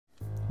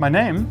My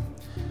name?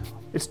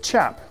 It's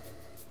Chap,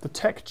 the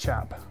tech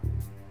chap.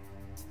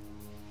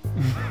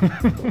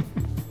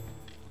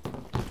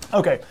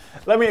 Okay,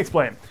 let me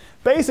explain.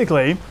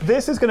 Basically,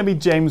 this is going to be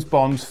James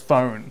Bond's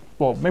phone.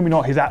 Well, maybe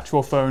not his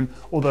actual phone,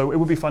 although it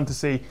would be fun to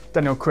see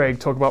Daniel Craig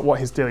talk about what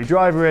his daily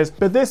driver is.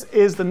 But this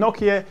is the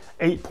Nokia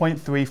 8.3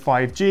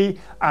 5G,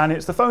 and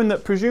it's the phone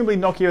that presumably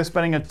Nokia is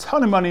spending a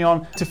ton of money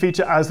on to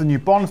feature as the new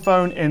Bond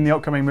phone in the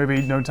upcoming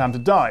movie No Time to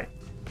Die.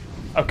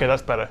 Okay,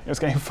 that's better. It was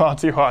getting far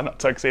too hot in that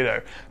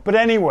tuxedo. But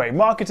anyway,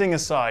 marketing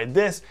aside,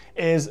 this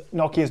is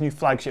Nokia's new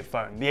flagship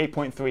phone, the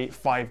 8.3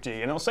 5G,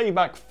 and it'll set you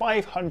back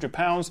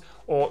 £500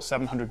 or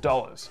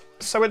 $700.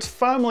 So it's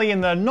firmly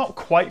in the not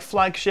quite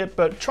flagship,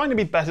 but trying to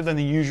be better than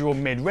the usual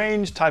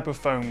mid-range type of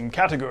phone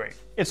category.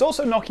 It's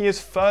also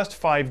Nokia's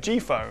first 5G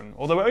phone,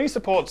 although it only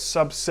supports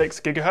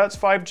sub-6 GHz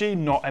 5G,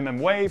 not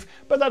mmWave,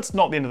 but that's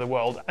not the end of the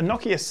world, and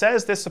Nokia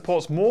says this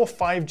supports more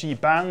 5G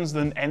bands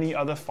than any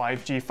other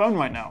 5G phone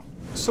right now.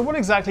 So what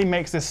exactly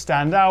makes this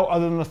stand out,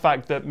 other than the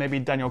fact that maybe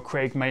Daniel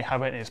Craig may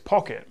have it in his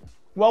pocket?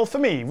 Well, for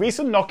me,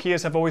 recent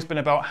Nokias have always been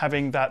about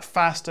having that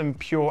fast and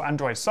pure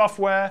Android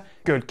software,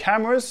 good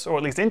cameras, or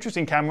at least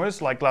interesting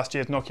cameras, like last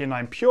year's Nokia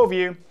 9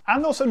 PureView,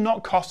 and also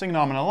not costing an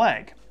arm and a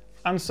leg.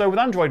 And so with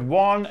Android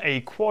One,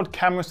 a quad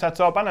camera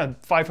setup, and a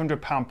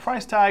 £500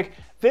 price tag,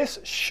 this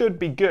should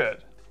be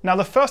good. Now,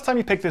 the first time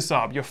you pick this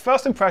up, your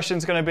first impression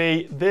is going to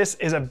be, this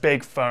is a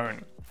big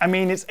phone. I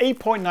mean, it's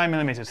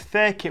 8.9mm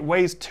thick, it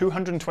weighs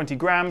 220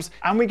 grams,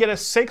 and we get a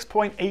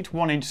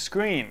 6.81-inch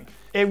screen.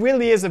 It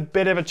really is a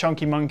bit of a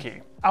chunky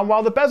monkey. And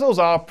while the bezels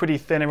are pretty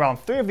thin around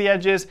 3 of the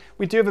edges,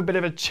 we do have a bit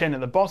of a chin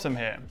at the bottom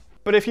here.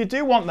 But if you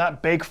do want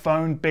that big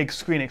phone, big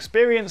screen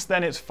experience,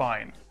 then it's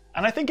fine.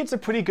 And I think it's a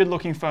pretty good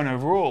looking phone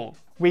overall.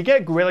 We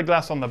get Gorilla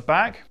Glass on the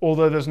back,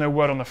 although there's no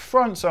word on the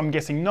front, so I'm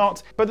guessing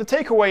not. But the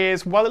takeaway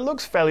is, while it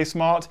looks fairly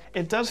smart,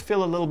 it does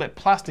feel a little bit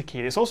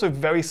plasticky. It's also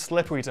very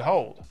slippery to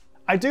hold.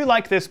 I do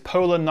like this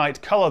polar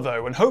night color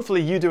though, and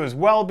hopefully you do as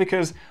well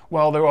because,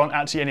 well, there aren't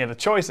actually any other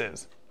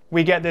choices.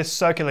 We get this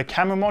circular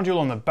camera module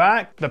on the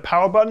back. The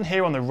power button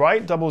here on the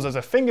right doubles as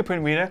a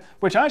fingerprint reader,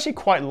 which I actually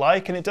quite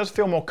like, and it does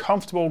feel more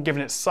comfortable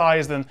given its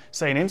size than,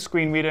 say, an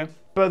in-screen reader.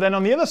 But then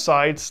on the other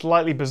side,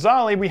 slightly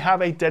bizarrely, we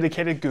have a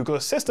dedicated Google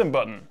Assistant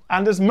button.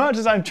 And as much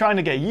as I'm trying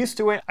to get used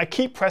to it, I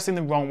keep pressing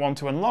the wrong one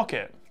to unlock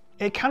it.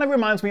 It kind of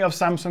reminds me of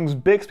Samsung's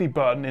Bixby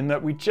button in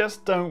that we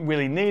just don't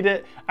really need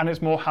it, and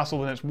it's more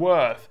hassle than it's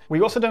worth.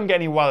 We also don't get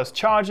any wireless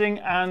charging,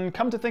 and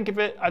come to think of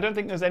it, I don't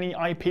think there's any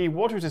IP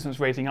water resistance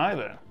rating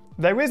either.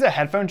 There is a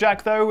headphone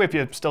jack though, if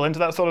you're still into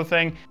that sort of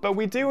thing, but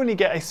we do only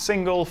get a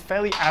single,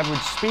 fairly average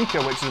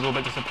speaker, which is a little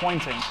bit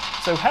disappointing.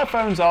 So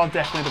headphones are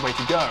definitely the way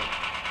to go.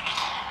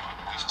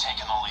 We've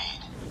taken the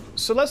lead.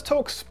 So let's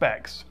talk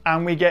specs.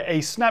 And we get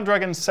a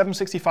Snapdragon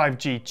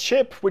 765G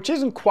chip, which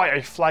isn't quite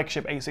a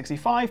flagship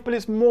 865, but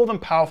it's more than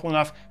powerful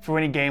enough for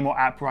any game or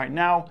app right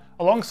now,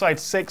 alongside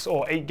 6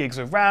 or 8 gigs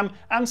of RAM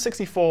and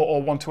 64 or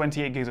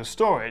 128 gigs of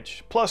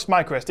storage, plus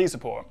microSD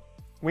support.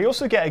 We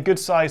also get a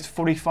good-sized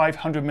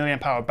 4500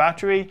 mAh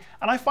battery,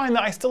 and I find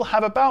that I still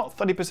have about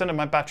 30% of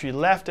my battery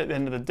left at the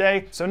end of the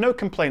day, so no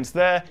complaints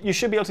there. You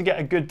should be able to get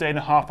a good day and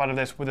a half out of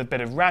this with a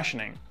bit of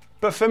rationing.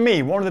 But for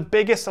me, one of the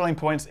biggest selling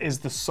points is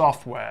the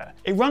software.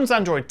 It runs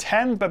Android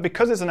 10, but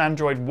because it's an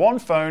Android One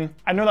phone,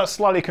 I know that's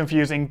slightly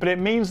confusing, but it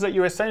means that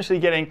you're essentially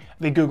getting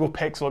the Google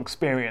Pixel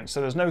experience, so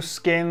there's no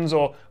skins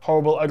or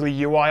horrible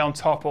ugly UI on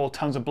top or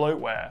tons of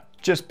bloatware.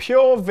 Just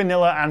pure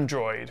vanilla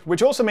Android,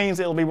 which also means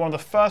it'll be one of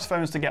the first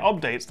phones to get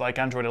updates like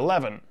Android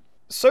 11.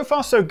 So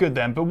far so good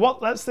then, but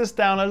what lets this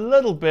down a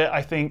little bit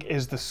I think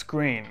is the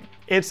screen.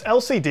 It's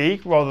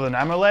LCD rather than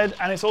AMOLED,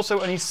 and it's also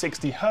only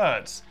 60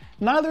 Hz.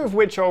 Neither of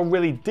which are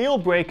really deal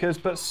breakers,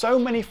 but so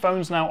many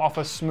phones now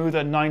offer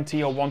smoother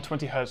 90 or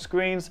 120Hz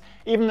screens,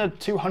 even the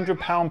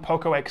 £200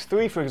 Poco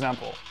X3 for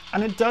example.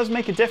 And it does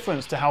make a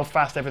difference to how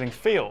fast everything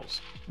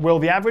feels. Will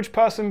the average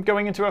person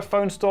going into a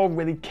phone store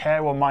really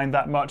care or mind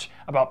that much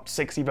about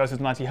 60 versus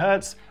 90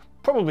 Hz?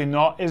 Probably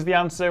not is the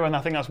answer, and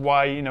I think that's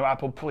why,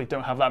 Apple probably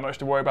don't have that much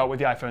to worry about with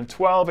the iPhone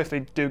 12 if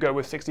they do go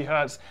with 60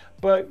 Hz.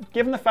 But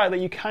given the fact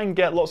that you can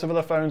get lots of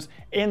other phones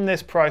in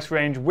this price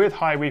range with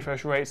high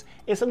refresh rates,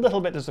 it's a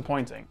little bit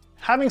disappointing.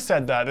 Having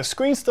said that, the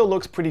screen still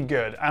looks pretty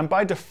good, and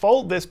by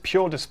default this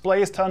pure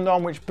display is turned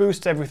on, which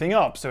boosts everything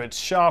up so it's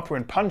sharper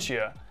and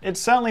punchier. It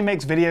certainly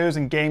makes videos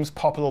and games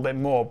pop a little bit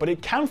more, but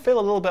it can feel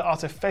a little bit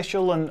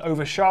artificial and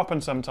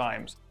over-sharpened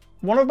sometimes.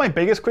 One of my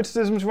biggest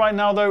criticisms right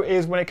now though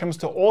is when it comes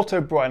to auto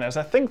brightness.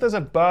 I think there's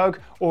a bug,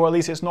 or at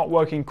least it's not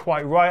working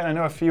quite right, and I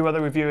know a few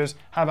other reviewers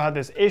have had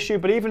this issue,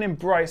 but even in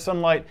bright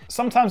sunlight,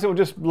 sometimes it will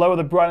just lower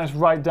the brightness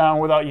right down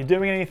without you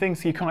doing anything,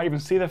 so you can't even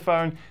see the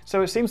phone.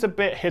 So it seems a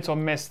bit hit or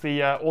miss,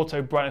 the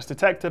auto brightness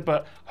detector,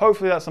 but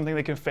hopefully that's something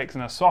they can fix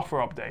in a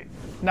software update.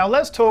 Now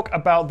let's talk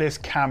about this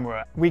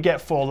camera. We get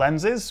 4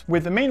 lenses,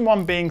 with the main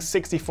one being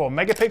 64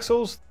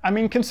 megapixels. I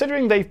mean,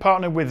 considering they've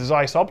partnered with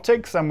Zeiss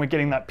Optics and we're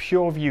getting that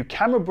PureView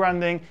camera brand,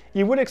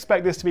 you would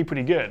expect this to be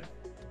pretty good.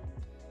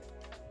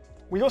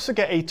 We also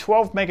get a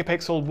 12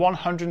 megapixel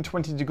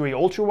 120 degree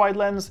ultra wide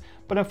lens,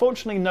 but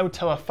unfortunately no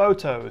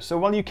telephoto, so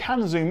while you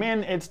can zoom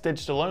in, it's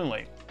digital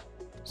only.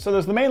 So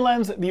there's the main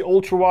lens, the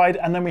ultra wide,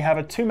 and then we have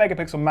a 2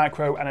 megapixel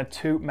macro and a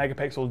 2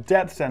 megapixel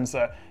depth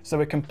sensor, so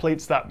it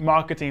completes that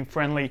marketing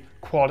friendly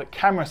quad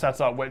camera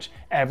setup which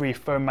every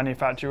phone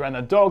manufacturer and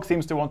their dog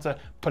seems to want to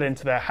put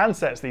into their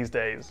handsets these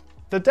days.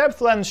 The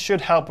depth lens should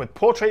help with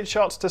portrait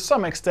shots to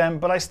some extent,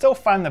 but I still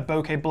find the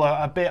bokeh blur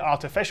a bit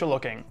artificial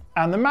looking.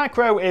 And the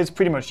macro is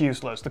pretty much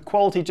useless, the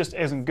quality just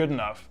isn't good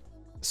enough.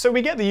 So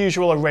we get the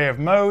usual array of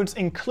modes,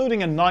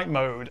 including a night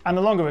mode, and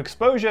the longer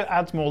exposure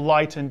adds more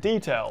light and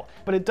detail,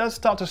 but it does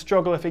start to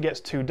struggle if it gets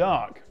too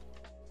dark.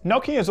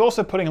 Nokia is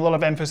also putting a lot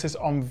of emphasis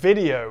on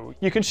video.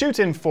 You can shoot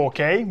in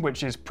 4K,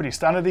 which is pretty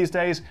standard these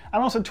days,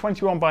 and also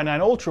 21:9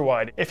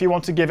 ultra-wide if you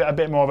want to give it a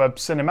bit more of a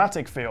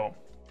cinematic feel.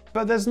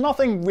 But there's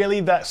nothing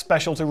really that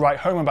special to write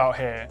home about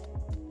here.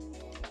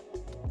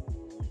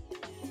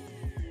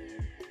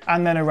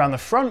 And then around the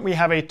front we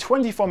have a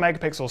 24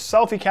 megapixel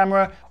selfie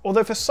camera,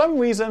 although for some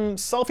reason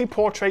selfie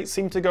portraits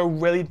seem to go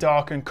really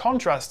dark and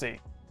contrasty.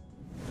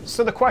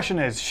 So the question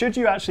is, should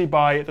you actually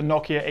buy the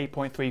Nokia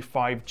 8.3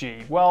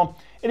 5G? Well,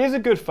 it is a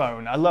good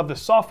phone. I love the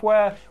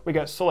software, we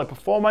get solid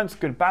performance,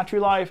 good battery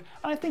life,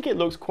 and I think it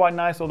looks quite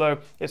nice, although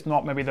it's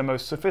not maybe the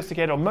most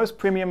sophisticated or most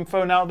premium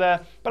phone out there,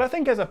 but I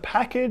think as a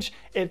package,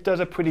 it does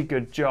a pretty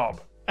good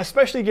job.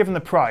 Especially given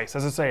the price,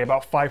 as I say,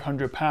 about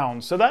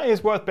 £500. So that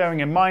is worth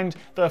bearing in mind,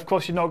 though of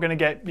course you're not going to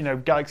get,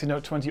 Galaxy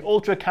Note 20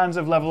 Ultra kinds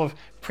of level of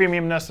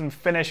premiumness and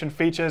finish and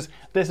features.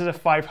 This is a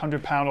 £500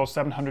 or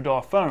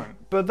 $700 phone.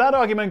 But that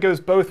argument goes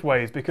both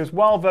ways, because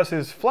while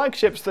versus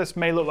flagships this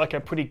may look like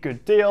a pretty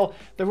good deal,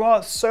 there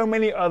are so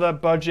many other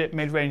budget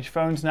mid-range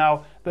phones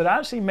now that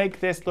actually make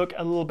this look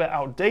a little bit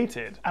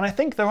outdated. And I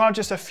think there are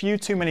just a few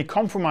too many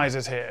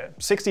compromises here.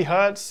 60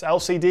 Hz,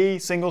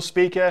 LCD, single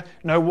speaker,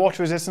 no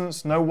water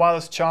resistance, no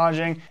wireless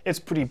charging, it's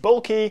pretty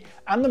bulky,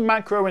 and the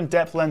macro and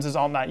depth lenses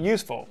aren't that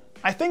useful.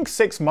 I think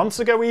 6 months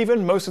ago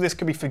even, most of this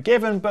could be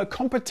forgiven, but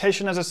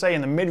competition, as I say,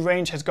 in the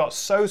mid-range has got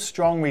so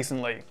strong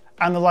recently.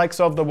 And the likes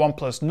of the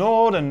OnePlus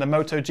Nord and the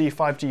Moto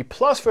G5G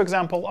Plus, for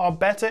example, are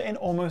better in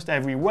almost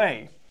every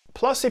way.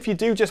 Plus, if you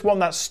do just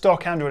want that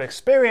stock Android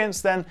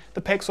experience, then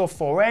the Pixel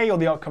 4a or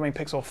the upcoming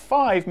Pixel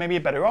 5 may be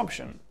a better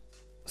option.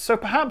 So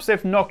perhaps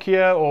if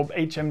Nokia or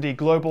HMD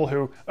Global,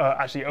 who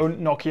actually own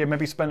Nokia,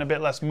 maybe spent a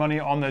bit less money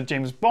on the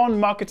James Bond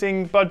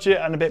marketing budget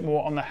and a bit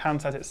more on the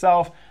handset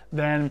itself,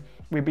 then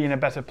we'd be in a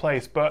better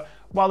place. But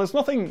while there's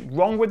nothing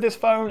wrong with this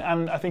phone,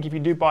 and I think if you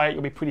do buy it,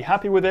 you'll be pretty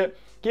happy with it,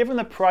 given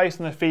the price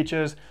and the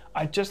features,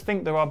 I just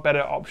think there are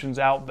better options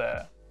out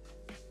there.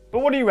 But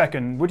what do you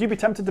reckon? Would you be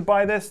tempted to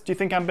buy this? Do you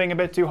think I'm being a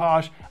bit too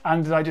harsh?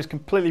 And did I just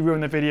completely ruin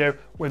the video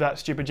with that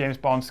stupid James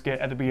Bond skit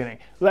at the beginning?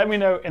 Let me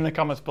know in the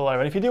comments below.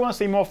 And if you do want to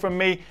see more from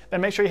me, then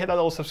make sure you hit that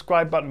little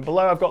subscribe button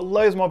below. I've got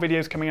loads more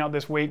videos coming out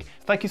this week.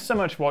 Thank you so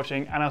much for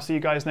watching, and I'll see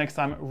you guys next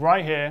time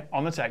right here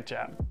on the Tech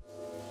Chat.